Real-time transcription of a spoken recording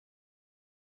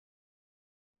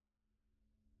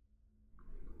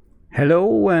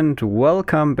Hello and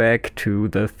welcome back to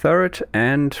the third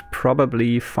and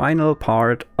probably final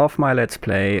part of my Let's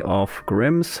Play of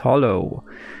Grimm's Hollow.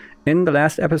 In the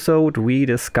last episode we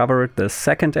discovered the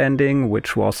second ending,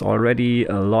 which was already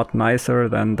a lot nicer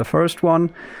than the first one,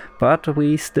 but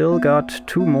we still got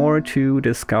two more to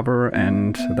discover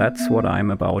and that's what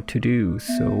I'm about to do,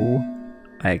 so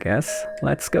I guess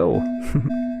let's go.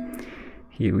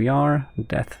 Here we are,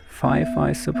 Death 5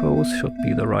 I suppose should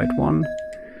be the right one.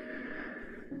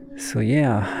 So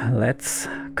yeah, let's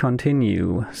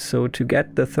continue. So to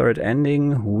get the third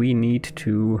ending we need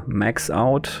to max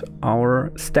out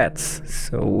our stats.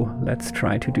 So let's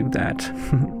try to do that.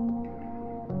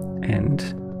 And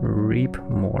reap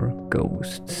more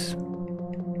ghosts.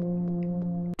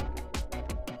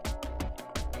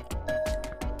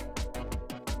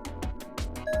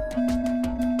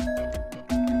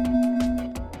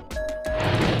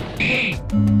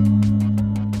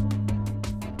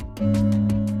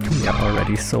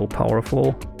 Already so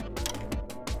powerful.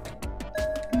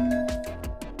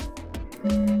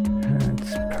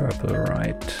 It's purple,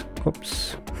 right?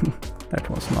 Oops, that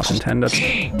was not intended,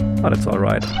 but it's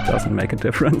alright, doesn't make a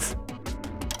difference.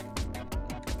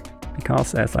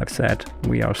 Because, as I've said,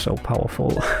 we are so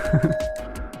powerful.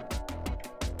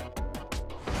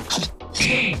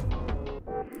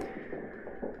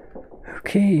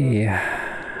 Okay,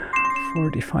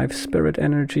 45 spirit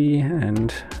energy,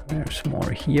 and there's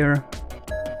more here.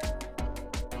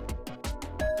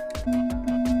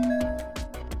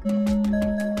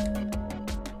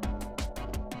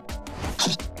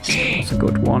 That's a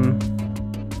good one.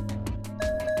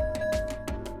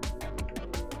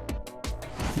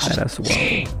 That as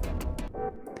well.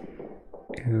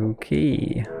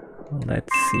 Okay,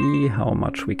 let's see how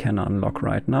much we can unlock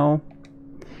right now.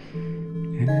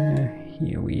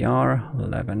 Here we are,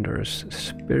 Lavender's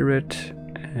spirit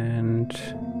and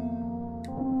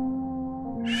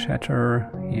shatter.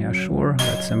 Yeah, sure,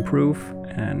 let's improve.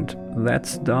 And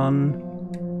that's done.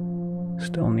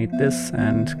 Still need this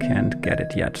and can't get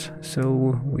it yet.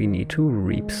 So we need to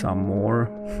reap some more.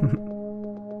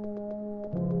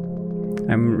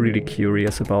 I'm really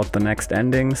curious about the next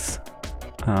endings.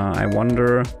 I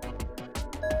wonder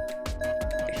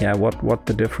what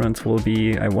the difference will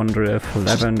be. I wonder if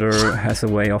Lavender has a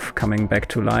way of coming back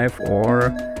to life,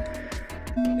 or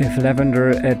if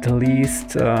Lavender at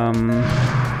least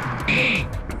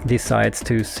decides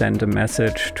to send a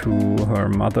message to her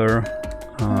mother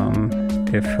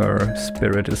if her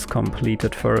spirit is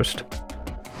completed first.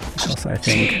 Because I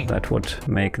think that would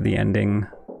make the ending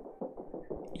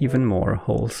even more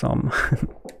wholesome.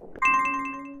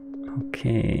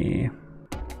 Okay.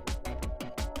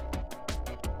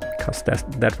 Because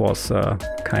that was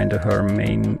kind of her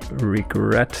main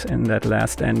regret in that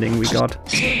last ending we got.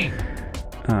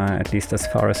 At least as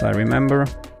far as I remember.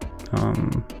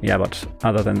 Yeah, but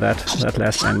other than that, that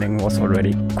last ending was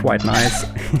already quite nice.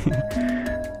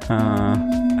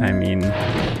 I mean,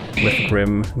 with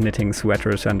Grimm knitting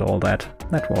sweaters and all that,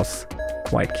 that was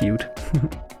quite cute.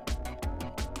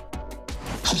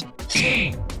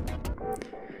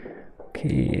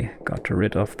 Okay, got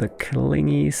rid of the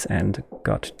clingies and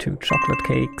got 2 chocolate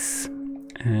cakes,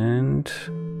 and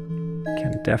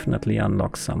can definitely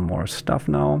unlock some more stuff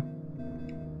now.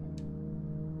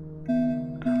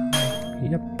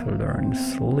 Yep, learn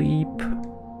sleep,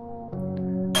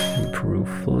 improve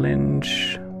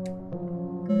flinch,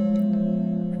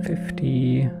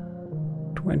 50,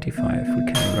 25, we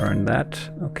can learn that.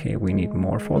 Okay, we need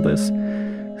more for this,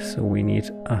 so we need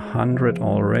 100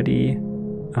 already,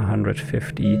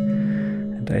 150,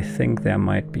 and I think there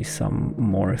might be some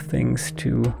more things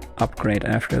to upgrade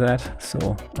after that,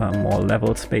 so more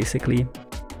levels basically.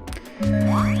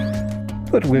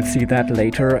 But we'll see that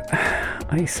later,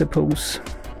 I suppose.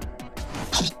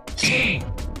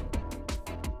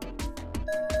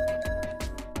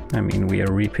 I mean, we are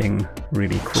reaping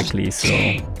really quickly, so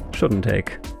shouldn't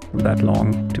take that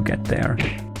long to get there.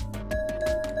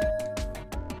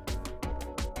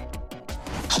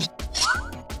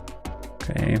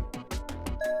 Okay.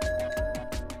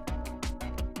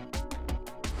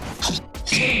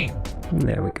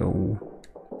 There we go.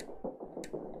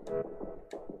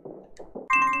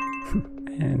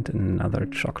 And another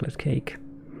chocolate cake.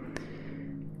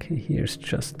 Okay, here's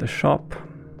just the shop.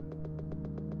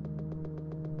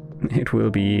 It will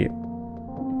be,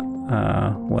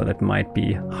 well, it might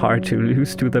be hard to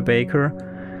lose to the baker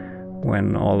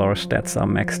when all our stats are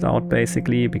maxed out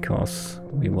basically, because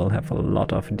we will have a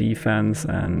lot of defense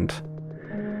and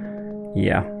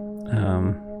yeah.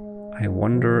 I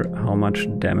wonder how much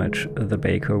damage the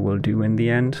baker will do in the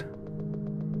end.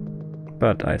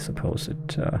 But I suppose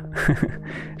it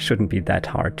shouldn't be that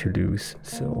hard to lose,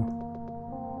 so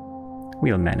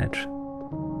we'll manage.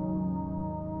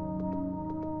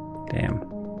 Damn.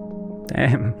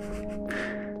 Damn.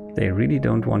 They really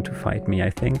don't want to fight me, I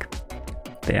think.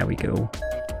 There we go.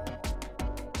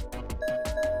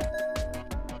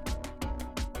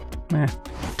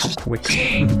 Too quick.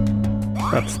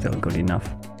 But still good enough.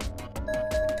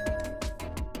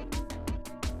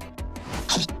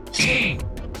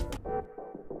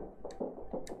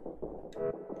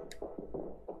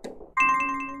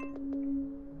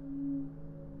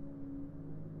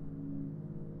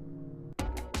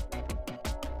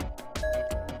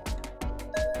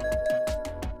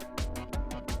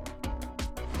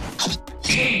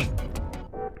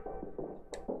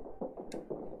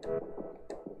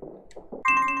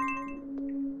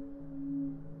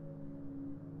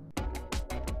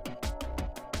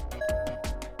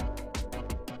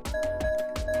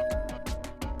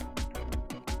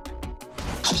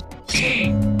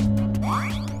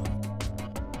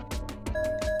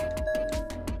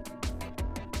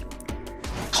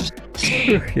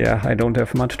 Yeah, I don't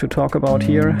have much to talk about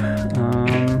here.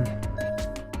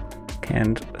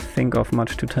 Can't think of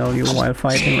much to tell you while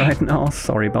fighting right now,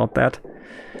 sorry about that.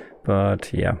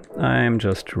 But yeah, I'm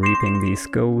just reaping these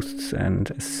ghosts,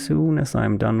 and as soon as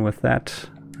I'm done with that,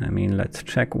 I mean, let's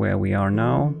check where we are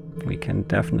now. We can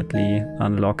definitely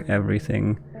unlock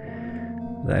everything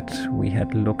that we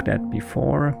had looked at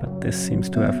before, but this seems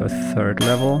to have a third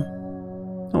level.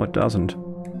 No, it doesn't.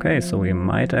 Okay, so we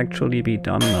might actually be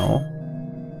done now.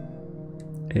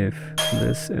 If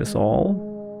this is all.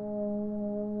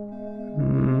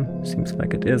 Seems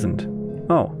like it isn't.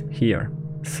 Oh, here.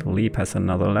 Sleep has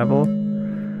another level.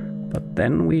 But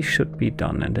then we should be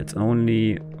done, and it's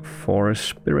only 4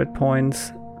 spirit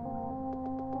points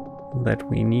that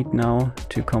we need now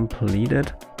to complete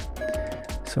it.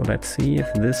 So let's see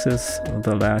if this is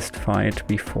the last fight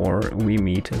before we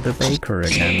meet the baker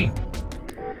again.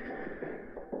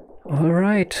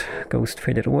 Alright, ghost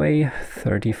faded away,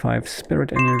 35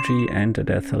 spirit energy and a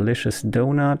delicious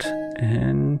donut,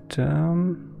 and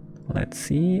let's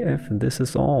see if this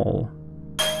is all.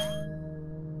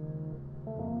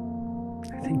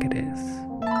 I think it is.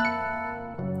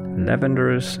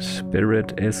 Lavender's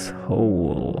spirit is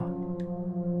whole.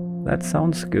 That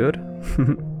sounds good.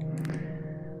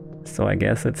 So I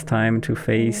guess it's time to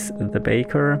face the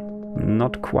baker,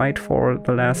 not quite for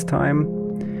the last time.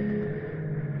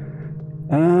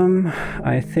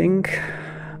 I think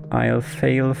I'll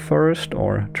fail first,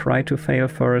 or try to fail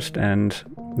first and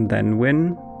then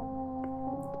win,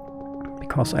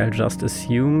 because I'll just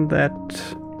assume that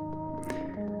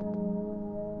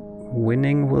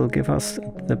winning will give us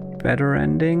the better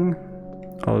ending,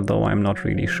 although I'm not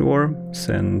really sure,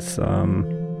 since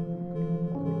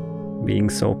being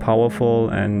so powerful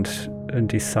and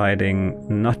deciding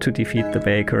not to defeat the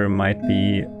baker might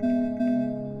be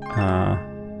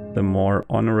the more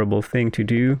honorable thing to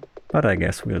do, but I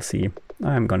guess we'll see.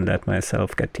 I'm gonna let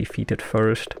myself get defeated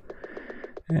first,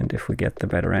 and if we get the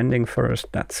better ending first,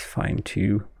 that's fine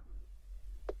too.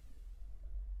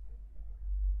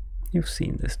 You've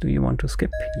seen this. Do you want to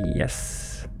skip?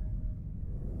 Yes.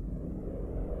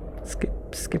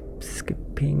 Skip, skip,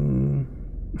 skipping.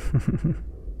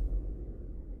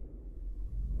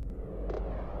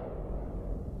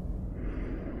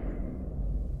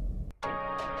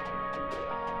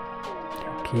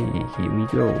 Okay, here we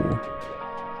go.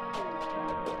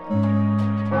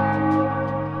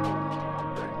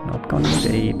 Not gonna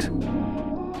date.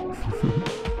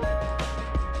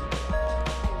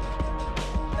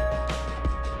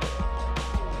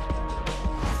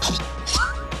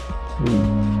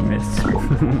 Miss.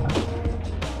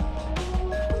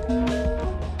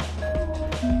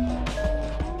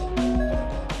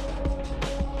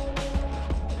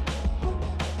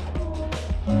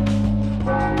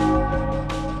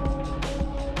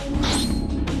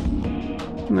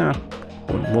 No,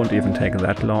 won't even take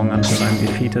that long until I'm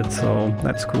defeated, so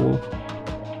that's cool.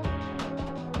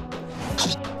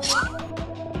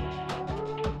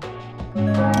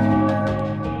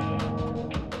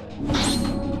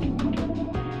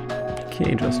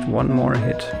 Okay, just one more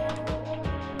hit.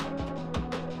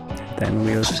 Then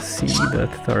we'll see the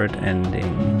third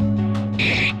ending.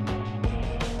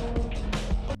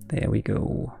 There we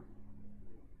go.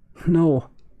 No,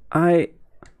 I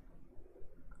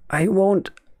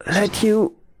won't let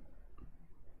you.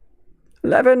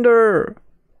 Lavender!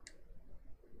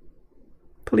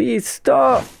 Please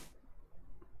stop!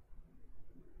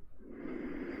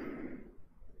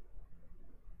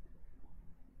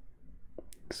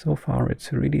 So far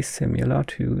it's really similar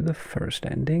to the first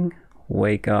ending.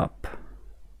 Wake up.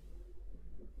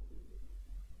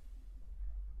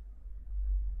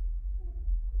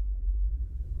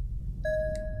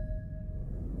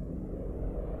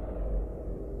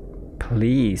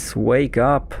 Please, wake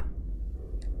up.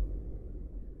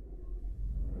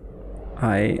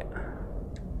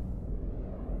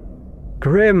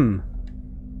 Grimm!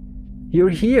 You're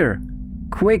here!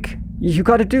 Quick! You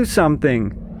gotta do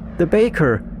something! The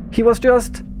baker! He was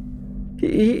just...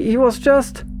 He was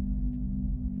just...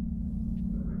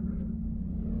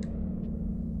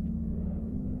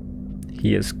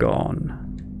 He is gone.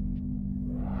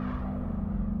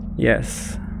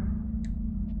 Yes.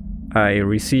 I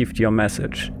received your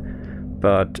message,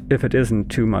 but if it isn't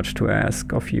too much to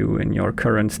ask of you in your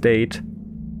current state,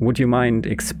 would you mind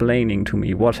explaining to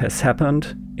me what has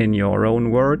happened in your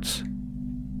own words?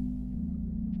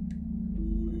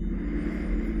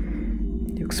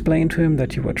 You explained to him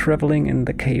that you were traveling in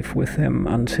the cave with him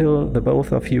until the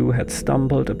both of you had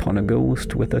stumbled upon a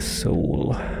ghost with a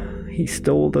soul. He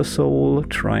stole the soul,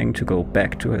 trying to go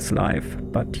back to his life,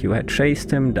 but you had chased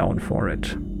him down for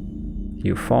it.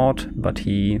 You fought, but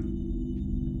he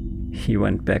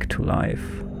went back to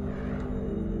life.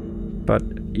 But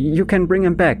you can bring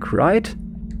him back, right?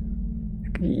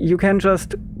 You can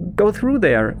just go through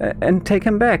there and take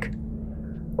him back.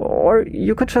 Or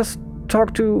you could just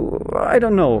talk to, I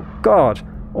don't know, God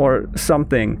or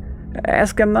something.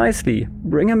 Ask him nicely.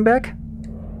 Bring him back.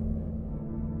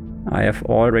 I have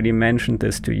already mentioned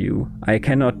this to you. I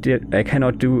cannot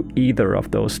do either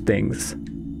of those things.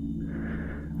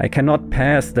 I cannot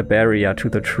pass the barrier to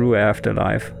the true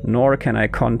afterlife, nor can I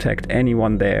contact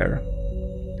anyone there.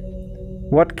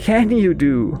 What can you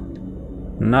do?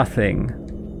 Nothing.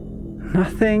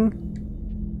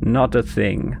 Nothing? Not a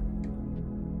thing.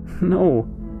 No.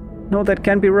 No, that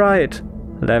can't be right.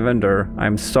 Lavender,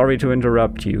 I'm sorry to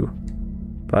interrupt you.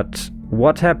 But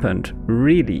what happened,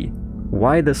 really?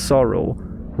 Why the sorrow?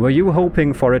 Were you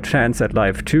hoping for a chance at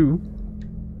life too?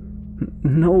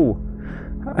 No.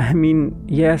 I mean,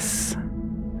 yes.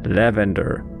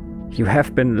 Lavender, you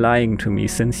have been lying to me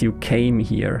since you came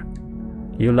here.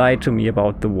 You lied to me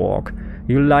about the walk.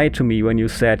 You lied to me when you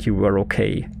said you were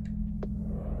okay.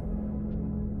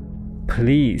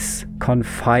 Please,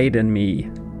 confide in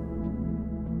me.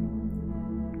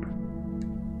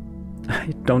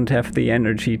 I don't have the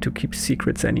energy to keep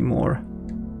secrets anymore.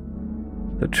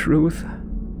 The truth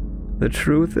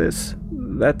is,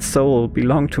 that soul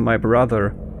belonged to my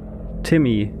brother.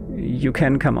 Timmy, you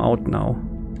can come out now.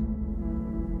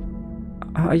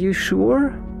 Are you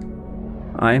sure?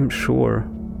 I'm sure.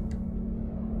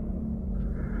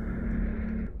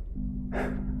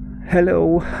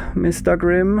 Hello, Mr.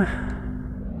 Grimm.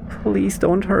 Please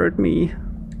don't hurt me.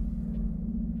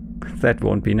 That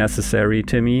won't be necessary,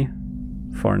 Timmy.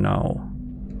 For now.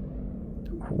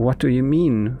 What do you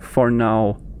mean, for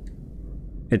now?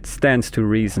 It stands to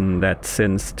reason that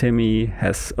since Timmy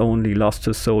has only lost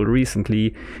his soul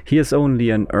recently, he is only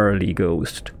an early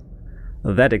ghost.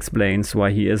 That explains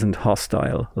why he isn't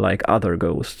hostile like other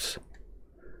ghosts.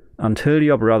 Until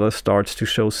your brother starts to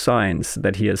show signs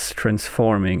that he is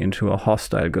transforming into a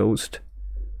hostile ghost,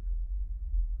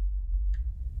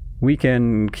 we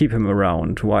can keep him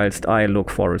around whilst I look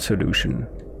for a solution.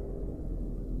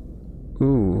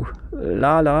 Ooh,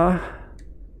 Lala.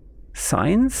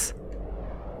 Signs?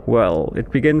 Well,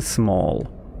 it begins small.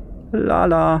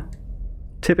 Lala.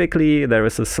 Typically, there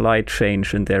is a slight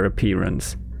change in their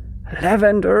appearance.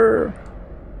 Lavender!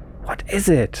 What is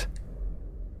it?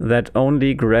 That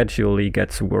only gradually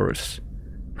gets worse.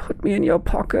 Put me in your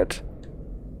pocket.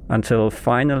 Until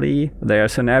finally,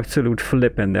 there's an absolute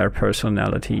flip in their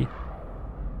personality.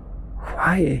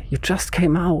 Why? You just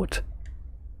came out.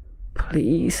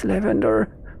 Please, Lavender.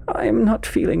 I'm not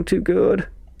feeling too good.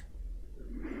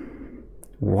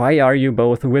 Why are you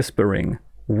both whispering?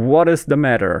 What is the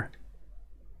matter?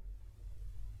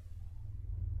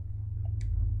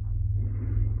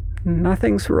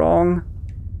 Nothing's wrong.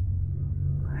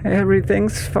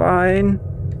 Everything's fine.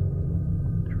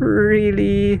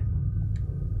 Really?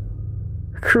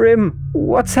 Grimm,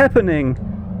 what's happening?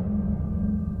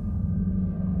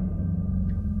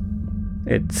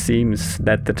 It seems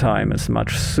that the time is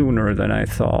much sooner than I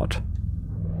thought.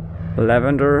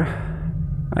 Lavender,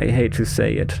 I hate to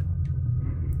say it.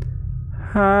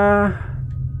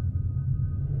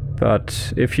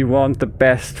 But if you want the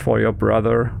best for your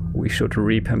brother, we should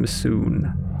reap him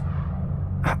soon.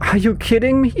 Are you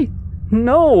kidding me?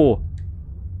 No!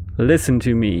 Listen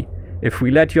to me. If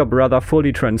we let your brother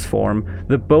fully transform,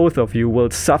 the both of you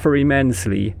will suffer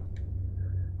immensely.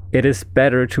 It is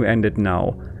better to end it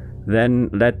now, than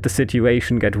let the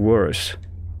situation get worse.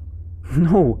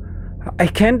 No, I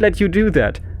can't let you do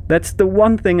that. That's the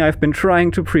one thing I've been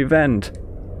trying to prevent.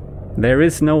 There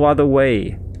is no other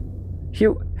way.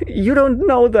 You don't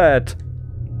know that.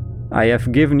 I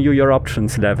have given you your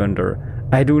options, Lavender.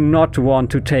 I do not want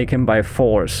to take him by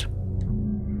force.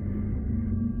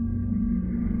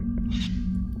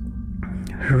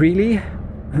 Really?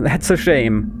 That's a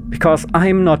shame, because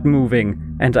I'm not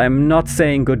moving, and I'm not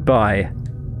saying goodbye.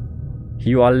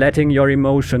 You are letting your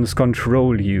emotions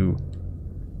control you.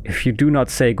 If you do not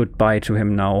say goodbye to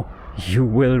him now, you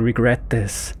will regret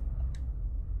this.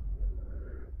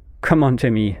 Come on,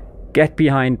 Timmy. Get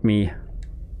behind me.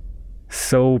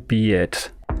 So be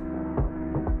it.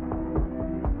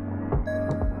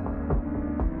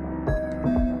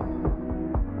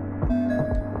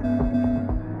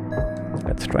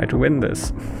 Let's try to win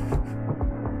this.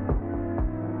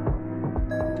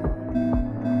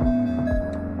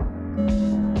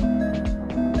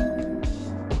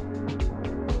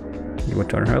 He would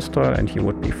turn hostile and he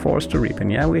would be forced to reap.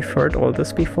 And yeah, we've heard all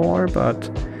this before, but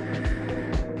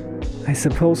I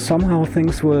suppose somehow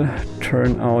things will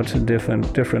turn out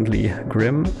differently.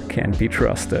 Grimm can't be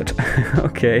trusted.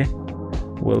 Okay.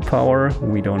 Willpower,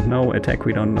 we don't know. Attack,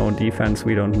 we don't know. Defense,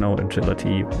 we don't know.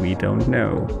 Agility, we don't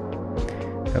know.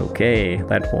 Okay,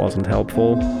 that wasn't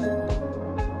helpful.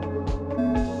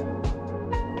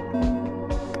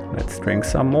 Let's drink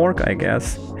some more, I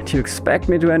guess. And you expect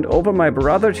me to hand over my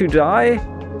brother to die?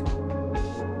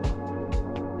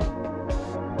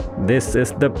 This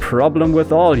is the problem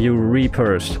with all you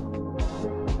Reapers.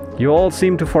 You all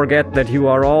seem to forget that you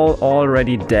are all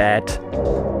already dead.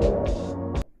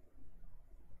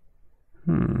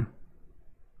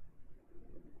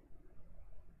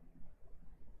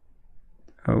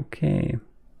 Okay.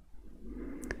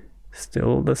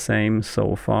 Still the same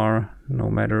so far, no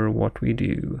matter what we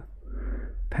do.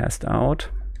 Passed out.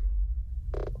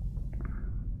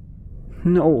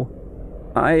 No.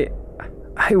 I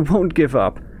won't give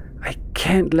up. I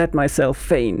can't let myself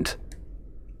faint.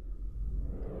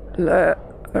 Lala,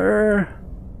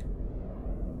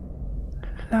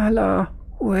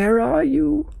 where are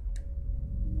you?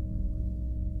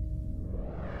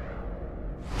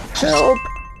 Help!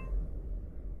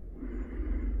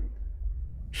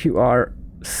 You are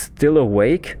still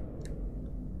awake?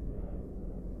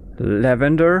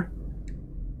 Lavender?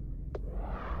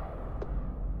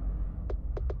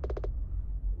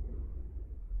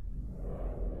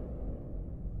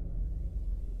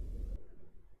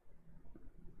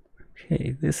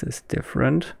 Okay, this is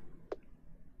different.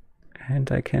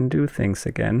 And I can do things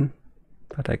again,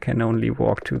 but I can only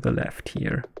walk to the left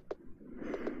here.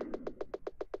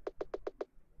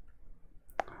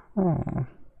 Oh.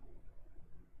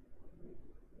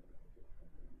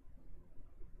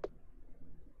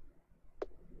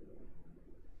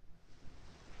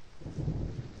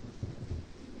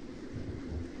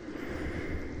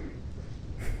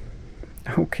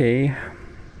 Okay.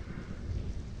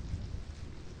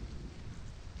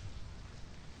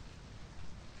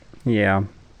 Yeah,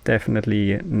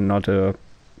 definitely not a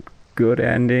good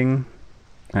ending.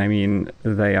 I mean,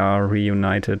 they are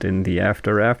reunited in the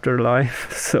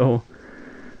afterlife, so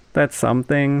that's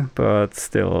something, but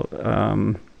still,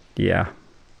 yeah,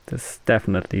 this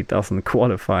definitely doesn't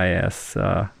qualify as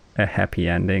a happy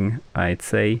ending, I'd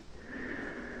say.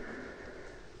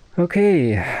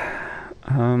 Okay,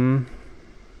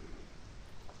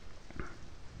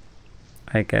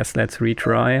 I guess let's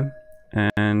retry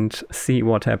and see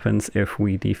what happens if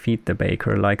we defeat the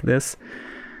baker like this.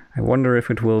 I wonder if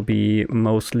it will be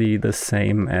mostly the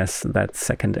same as that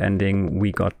second ending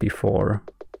we got before.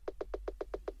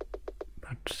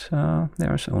 But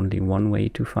there's only one way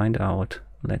to find out.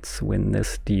 Let's win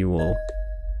this duel.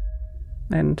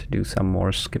 And do some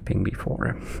more skipping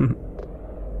before.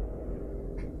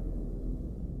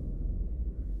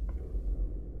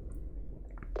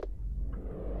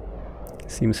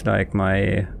 Seems like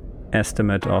my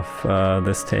estimate of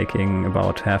this taking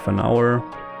about half an hour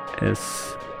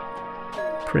is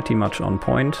pretty much on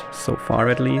point, so far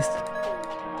at least.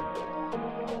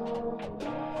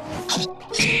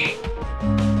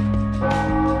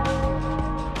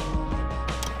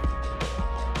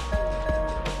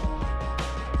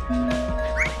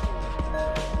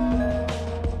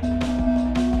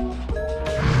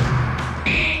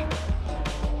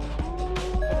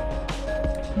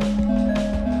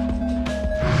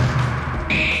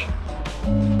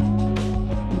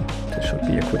 This should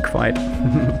be a quick fight.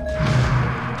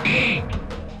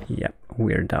 Yep,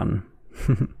 we're done.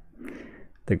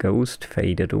 The ghost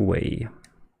faded away.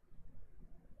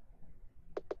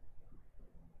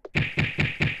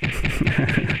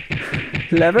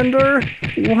 Lavender,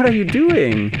 what are you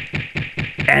doing?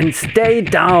 And stay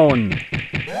down!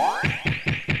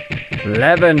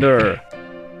 Lavender!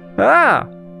 Ah!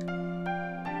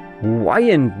 Why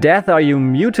in death are you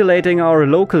mutilating our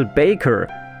local baker?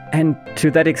 And to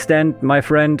that extent, my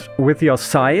friend, with your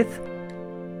scythe?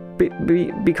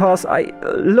 Because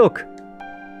look.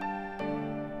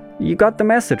 You got the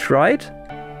message, right?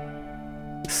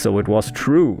 So it was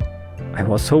true. I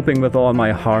was hoping with all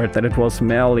my heart that it was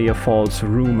merely a false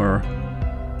rumor.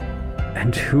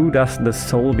 And who does the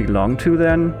soul belong to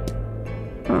then?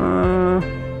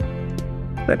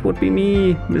 That would be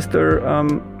me,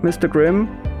 Mr.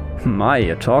 Grimm. My,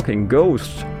 a talking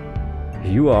ghost.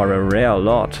 You are a rare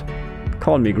lot.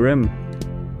 Call me Grimm.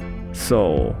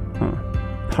 So,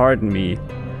 pardon me,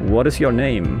 what is your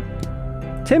name?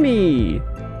 Timmy!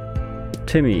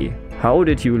 Timmy, how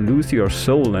did you lose your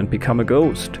soul and become a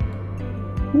ghost?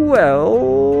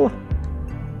 Well,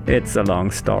 it's a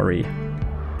long story.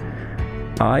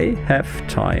 I have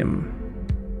time.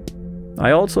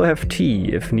 I also have tea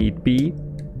if need be.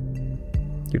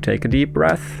 You take a deep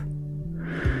breath.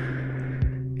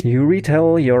 You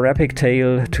retell your epic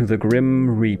tale to the Grim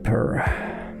Reaper.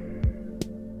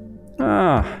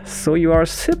 Ah, so you are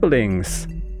siblings.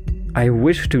 I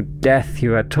wish to death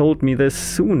you had told me this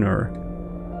sooner.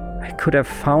 I could have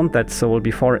found that soul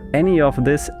before any of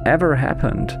this ever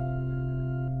happened.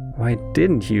 Why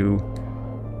didn't you?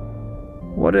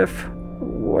 What if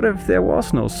there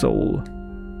was no soul?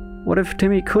 What if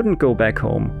Timmy couldn't go back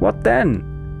home? What then?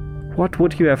 What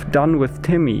would you have done with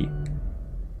Timmy?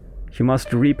 You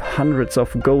must reap hundreds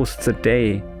of ghosts a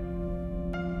day.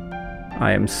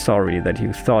 I am sorry that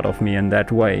you thought of me in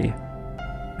that way.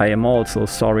 I am also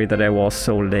sorry that I was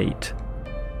so late.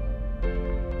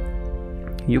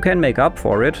 You can make up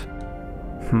for it.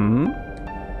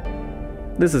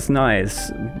 This is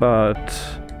nice, but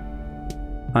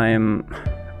I'm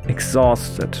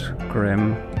exhausted,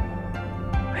 Grimm.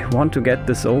 I want to get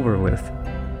this over with.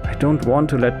 I don't want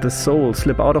to let the soul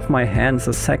slip out of my hands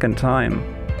a second time.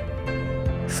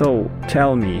 So,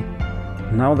 tell me,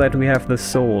 now that we have the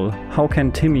soul, how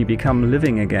can Timmy become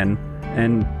living again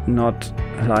and not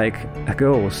like a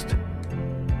ghost?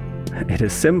 It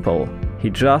is simple. He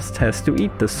just has to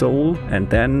eat the soul and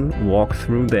then walk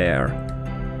through there.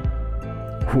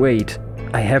 Wait,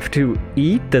 I have to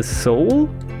eat the soul?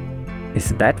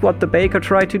 Is that what the baker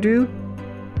tried to do?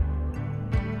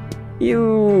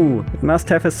 It must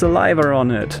have a saliva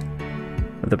on it.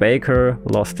 The baker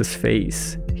lost his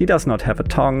face. He does not have a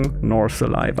tongue nor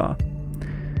saliva.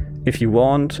 If you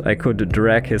want, I could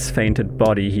drag his fainted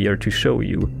body here to show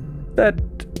you. That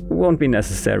won't be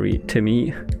necessary,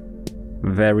 Timmy.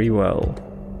 Very well.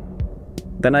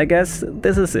 Then I guess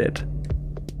this is it.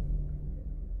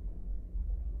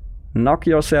 Knock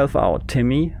yourself out,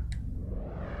 Timmy.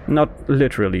 Not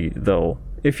literally, though.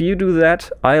 If you do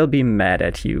that, I'll be mad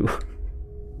at you.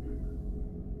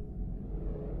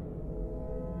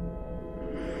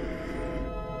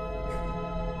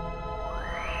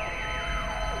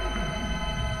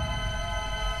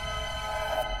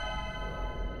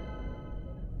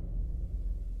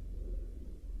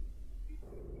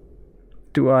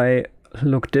 Do I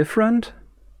look different?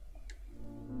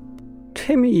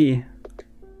 Timmy!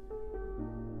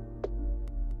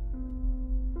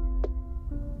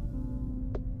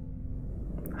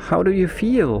 How do you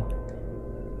feel?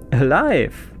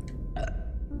 Alive!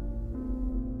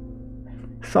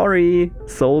 Sorry,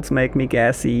 souls make me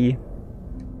gassy.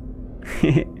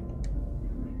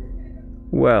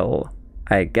 Well,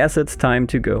 I guess it's time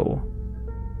to go.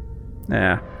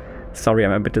 Sorry,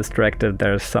 I'm a bit distracted.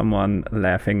 There's someone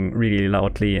laughing really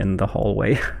loudly in the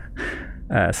hallway.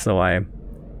 So I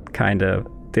kinda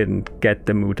didn't get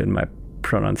the mood in my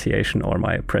pronunciation or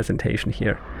my presentation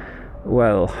here.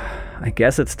 Well, I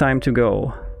guess it's time to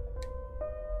go.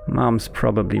 Mom's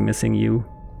probably missing you.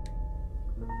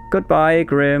 Goodbye,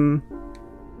 Grimm.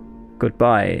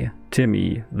 Goodbye,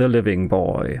 Timmy, the living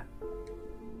boy.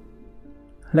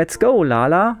 Let's go,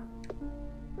 Lala.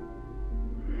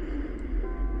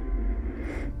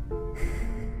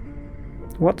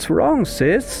 What's wrong,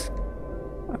 sis?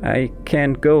 I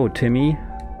can't go, Timmy.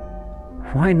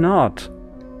 Why not?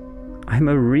 I'm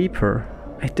a reaper.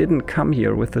 I didn't come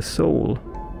here with a soul.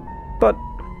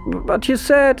 But you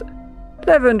said...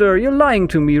 Lavender, you're lying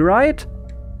to me, right?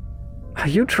 Are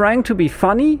you trying to be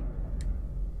funny?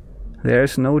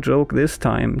 There's no joke this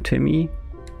time, Timmy.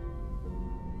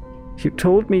 You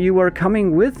told me you were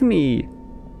coming with me.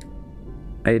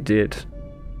 I did.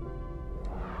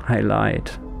 I lied.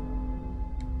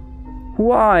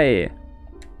 Why?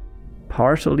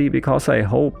 Partially because I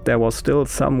hoped there was still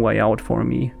some way out for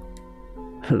me.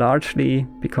 Largely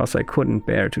because I couldn't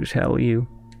bear to tell you.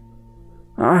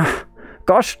 Ah,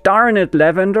 gosh darn it,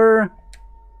 Lavender!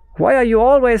 Why are you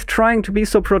always trying to be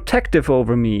so protective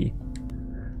over me?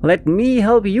 Let me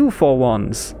help you for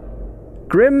once.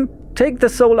 Grimm, take the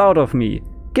soul out of me.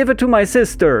 Give it to my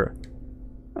sister.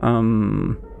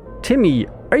 Timmy,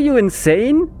 are you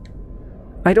insane?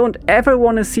 I don't ever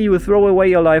want to see you throw away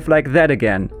your life like that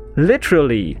again.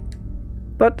 Literally.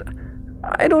 But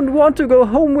I don't want to go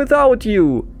home without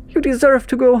you. You deserve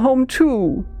to go home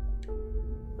too.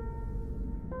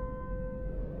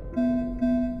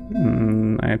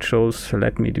 I chose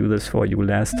let me do this for you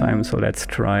last time, so let's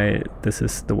try this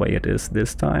is the way it is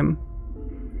this time.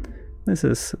 This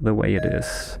is the way it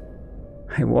is.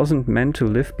 I wasn't meant to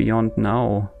live beyond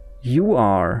now. You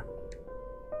are.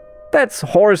 That's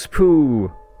horse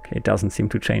poo! Okay, it doesn't seem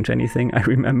to change anything. I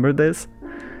remember this.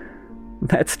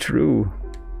 That's true.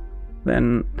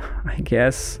 Then I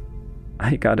guess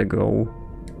I gotta go.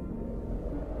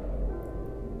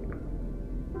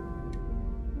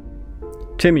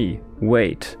 Timmy,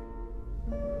 wait.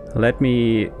 Let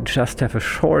me just have a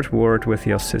short word with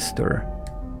your sister.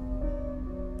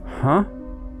 Huh?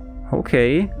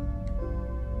 Okay.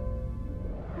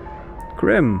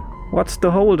 Grimm, what's the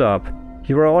holdup?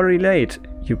 You're already late.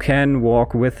 You can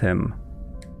walk with him.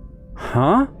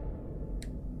 Huh?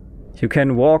 You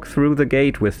can walk through the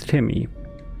gate with Timmy.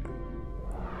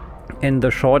 In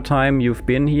the short time you've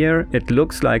been here, it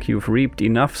looks like you've reaped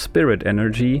enough spirit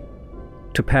energy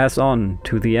to pass on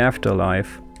to the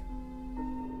afterlife.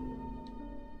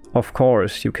 Of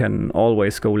course, you can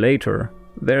always go later.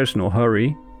 There's no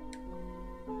hurry.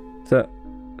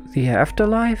 The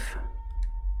afterlife?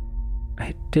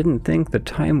 I didn't think the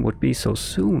time would be so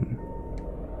soon.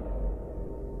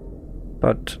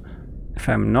 But if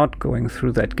I'm not going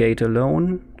through that gate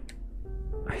alone,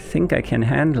 I think I can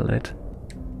handle it.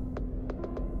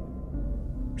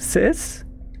 Sis?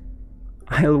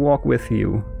 I'll walk with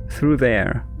you through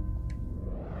there.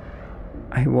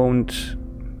 I won't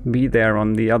be there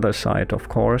on the other side, of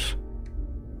course.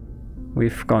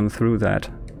 We've gone through that.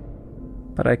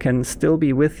 But I can still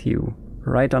be with you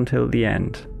right until the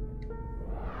end.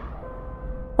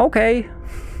 Okay.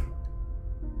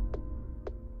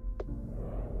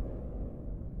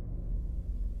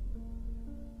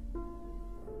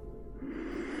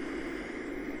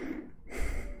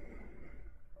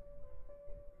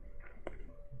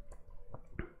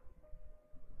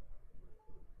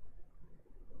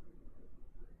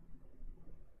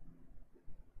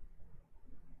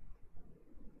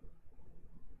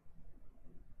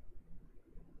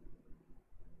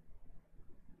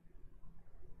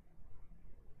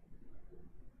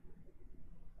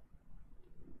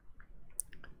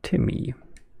 Timmy.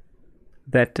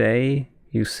 That day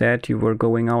you said you were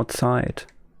going outside.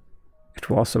 It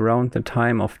was around the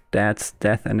time of Dad's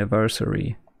death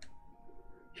anniversary.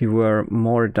 You were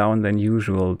more down than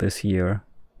usual this year.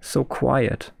 So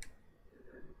quiet.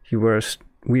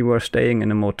 We were staying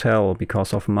in a motel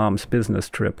because of Mom's business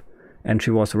trip, and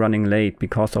she was running late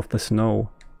because of the snow.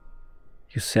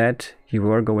 You said you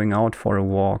were going out for a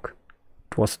walk.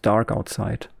 It was dark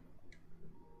outside.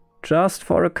 Just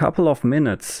for a couple of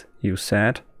minutes, you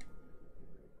said.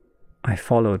 I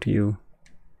followed you.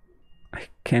 I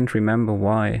can't remember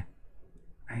why.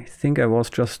 I think I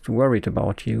was just worried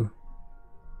about you.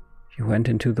 You went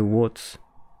into the woods.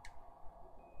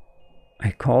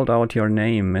 I called out your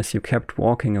name as you kept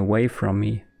walking away from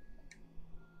me.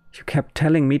 You kept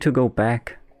telling me to go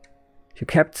back. You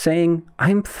kept saying,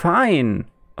 "I'm fine,"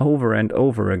 over and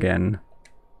over again.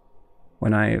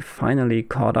 When I finally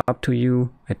caught up to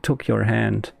you, I took your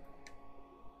hand.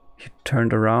 You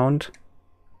turned around,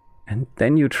 and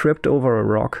then you tripped over a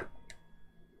rock.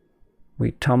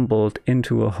 We tumbled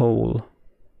into a hole.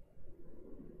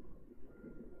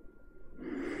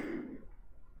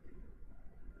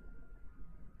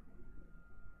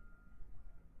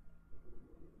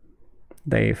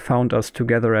 They found us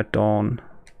together at dawn.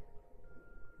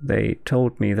 They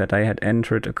told me that I had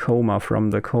entered a coma from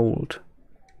the cold.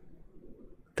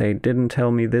 They didn't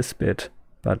tell me this bit,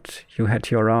 but you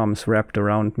had your arms wrapped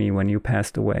around me when you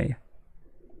passed away.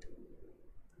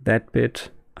 That bit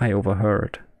I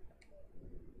overheard.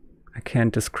 I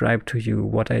can't describe to you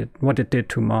what it did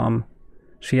to Mom.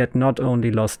 She had not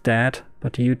only lost Dad,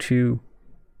 but you too,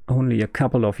 only a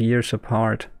couple of years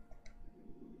apart.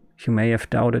 You may have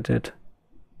doubted it,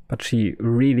 but she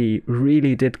really,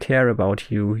 really did care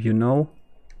about you, you know?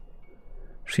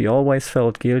 She always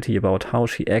felt guilty about how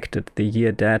she acted the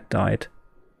year Dad died.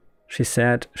 She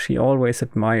said she always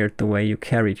admired the way you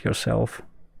carried yourself.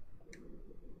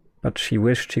 But she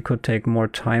wished she could take more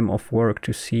time off work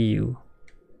to see you.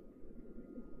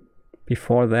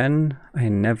 Before then, I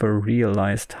never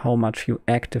realized how much you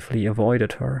actively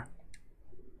avoided her.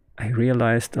 I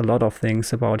realized a lot of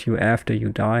things about you after you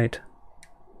died.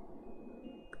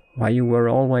 Why you were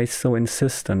always so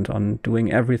insistent on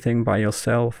doing everything by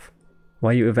yourself.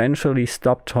 Why you eventually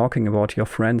stopped talking about your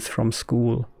friends from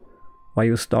school. Why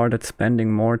you started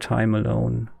spending more time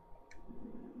alone.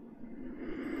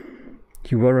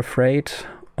 You were afraid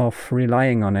of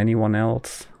relying on anyone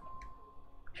else.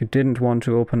 You didn't want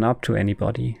to open up to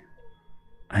anybody.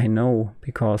 I know,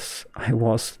 because I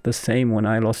was the same when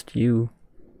I lost you.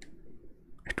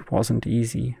 It wasn't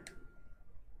easy.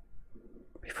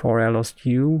 Before I lost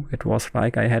you, it was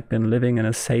like I had been living in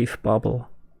a safe bubble.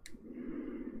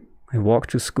 I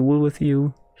walked to school with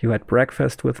you, you had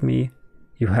breakfast with me,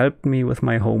 you helped me with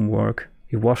my homework,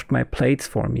 you washed my plates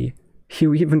for me,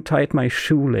 you even tied my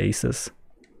shoelaces.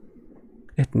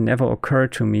 It never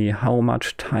occurred to me how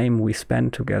much time we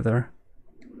spent together.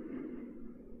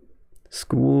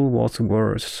 School was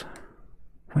worse.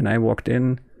 When I walked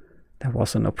in, there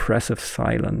was an oppressive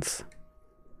silence.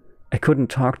 I couldn't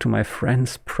talk to my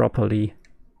friends properly.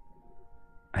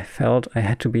 I felt I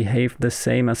had to behave the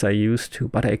same as I used to,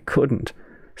 but I couldn't,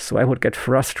 so I would get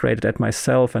frustrated at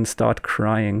myself and start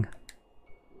crying.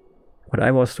 What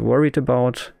I was worried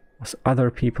about was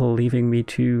other people leaving me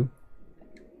too.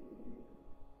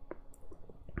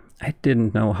 I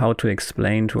didn't know how to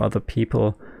explain to other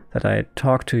people that I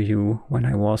talked to you when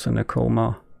I was in a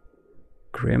coma.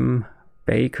 Grimm,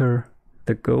 Baker,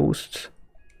 the ghosts.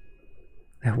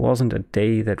 There wasn't a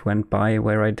day that went by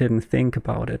where I didn't think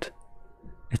about it.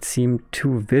 It seemed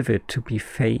too vivid to be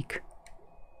fake.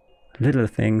 Little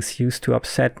things used to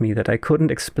upset me that I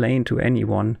couldn't explain to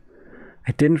anyone.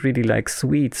 I didn't really like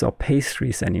sweets or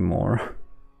pastries anymore.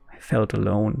 I felt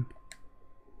alone.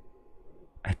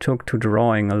 I took to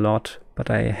drawing a lot,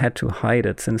 but I had to hide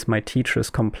it since my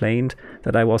teachers complained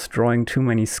that I was drawing too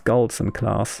many skulls in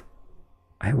class.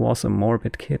 I was a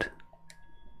morbid kid.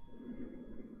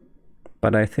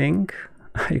 But I think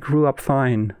I grew up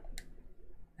fine.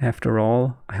 After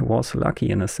all, I was lucky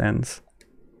in a sense.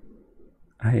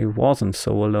 I wasn't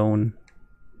so alone.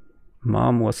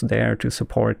 Mom was there to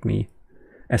support me.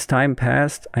 As time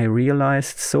passed, I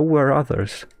realized so were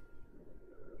others.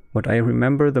 What I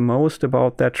remember the most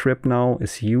about that trip now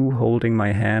is you holding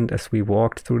my hand as we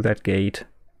walked through that gate.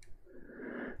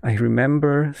 I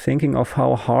remember thinking of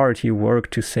how hard you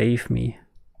worked to save me.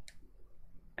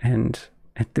 And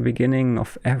at the beginning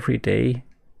of every day,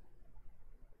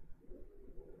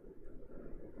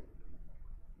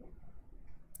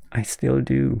 I still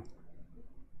do.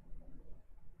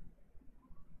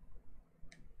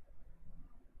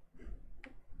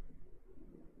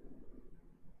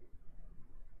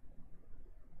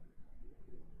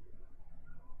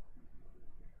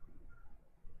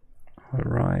 All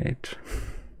right.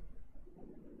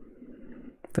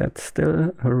 That's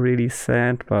still a really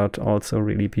sad but also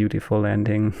really beautiful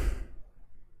ending.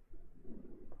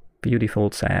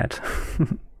 Beautiful sad.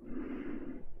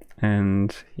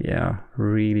 And yeah,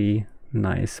 really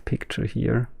nice picture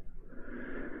here.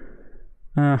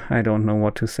 I don't know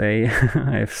what to say.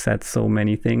 I've said so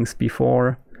many things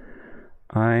before.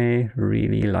 I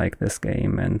really like this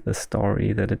game and the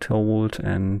story that it told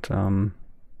and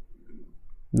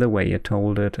the way it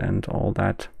told it and all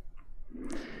that.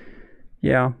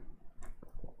 Yeah.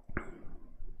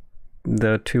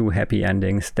 The two happy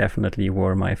endings definitely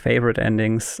were my favorite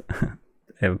endings.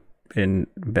 In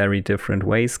very different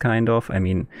ways, kind of. I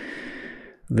mean,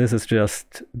 this is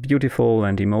just beautiful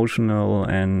and emotional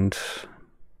and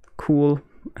cool,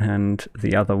 and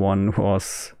the other one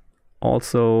was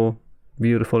also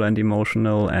beautiful and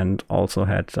emotional and also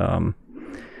had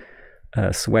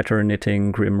a sweater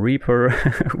knitting Grim Reaper,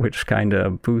 which kind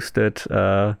of boosted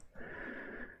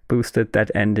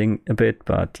that ending a bit.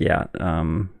 But yeah,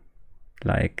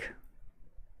 like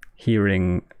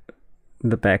hearing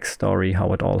the backstory,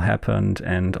 how it all happened,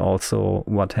 and also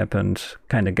what happened,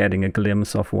 kind of getting a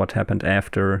glimpse of what happened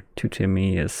after to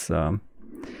Timmy is,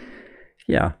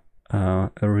 yeah, a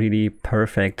really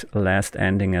perfect last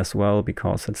ending as well,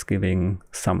 because it's giving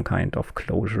some kind of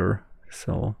closure.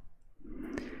 So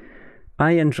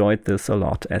I enjoyed this a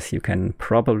lot, as you can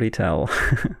probably tell.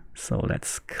 So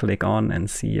let's click on and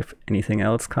see if anything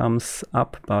else comes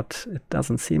up, but it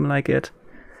doesn't seem like it.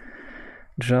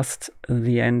 Just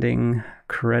the ending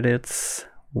credits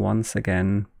once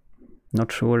again.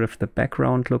 Not sure if the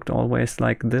background looked always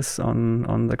like this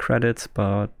on the credits,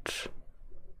 but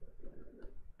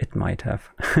it might have.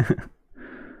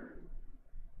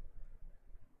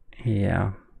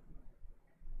 Yeah.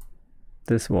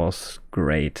 This was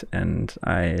great, and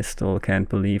I still can't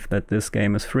believe that this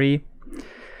game is free.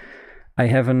 I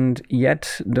haven't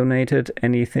yet donated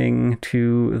anything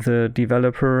to the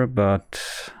developer,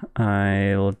 but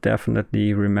I'll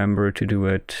definitely remember to do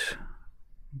it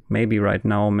maybe right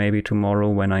now, maybe tomorrow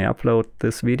when I upload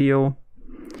this video.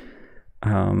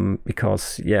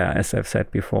 Because, yeah, as I've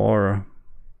said before,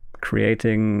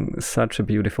 creating such a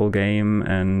beautiful game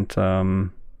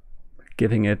and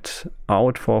giving it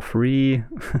out for free,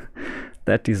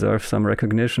 that deserves some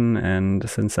recognition. And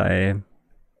since I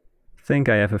think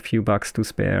I have a few bucks to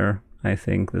spare, I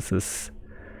think this is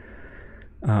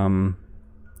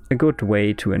a good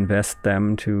way to invest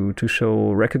them, to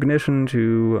show recognition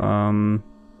to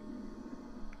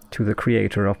the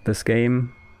creator of this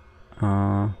game.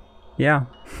 Yeah,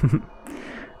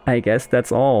 I guess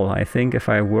that's all. I think if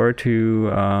I were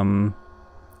to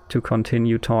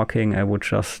continue talking, I would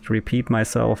just repeat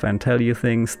myself and tell you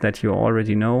things that you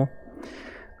already know.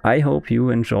 I hope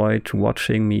you enjoyed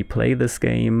watching me play this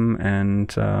game,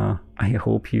 and I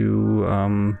hope you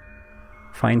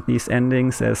find these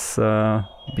endings as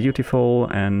beautiful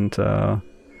and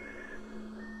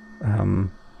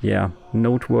yeah,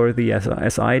 noteworthy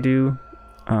as I do.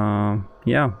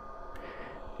 Yeah,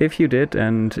 if you did,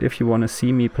 and if you want to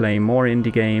see me play more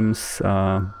indie games,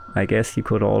 I guess you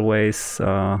could always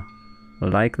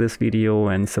like this video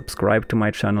and subscribe to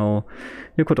my channel.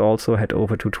 You could also head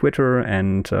over to Twitter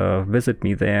and visit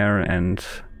me there and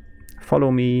follow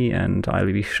me, and I'll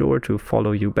be sure to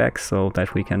follow you back so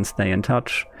that we can stay in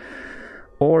touch.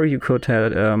 Or you could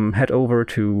head over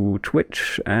to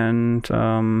Twitch and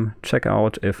check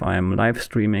out if I'm live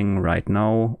streaming right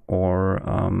now, or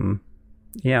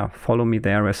yeah, follow me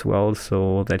there as well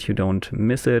so that you don't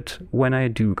miss it when I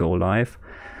do go live.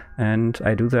 And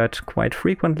I do that quite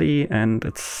frequently, and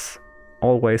it's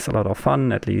always a lot of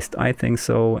fun, at least I think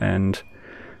so, and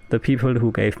the people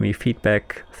who gave me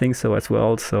feedback think so as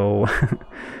well, so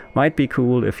might be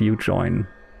cool if you join.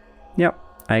 Yeah,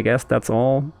 I guess that's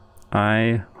all.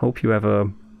 I hope you have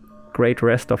a great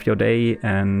rest of your day,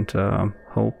 and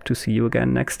hope to see you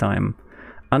again next time.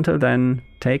 Until then,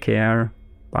 take care.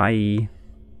 Bye.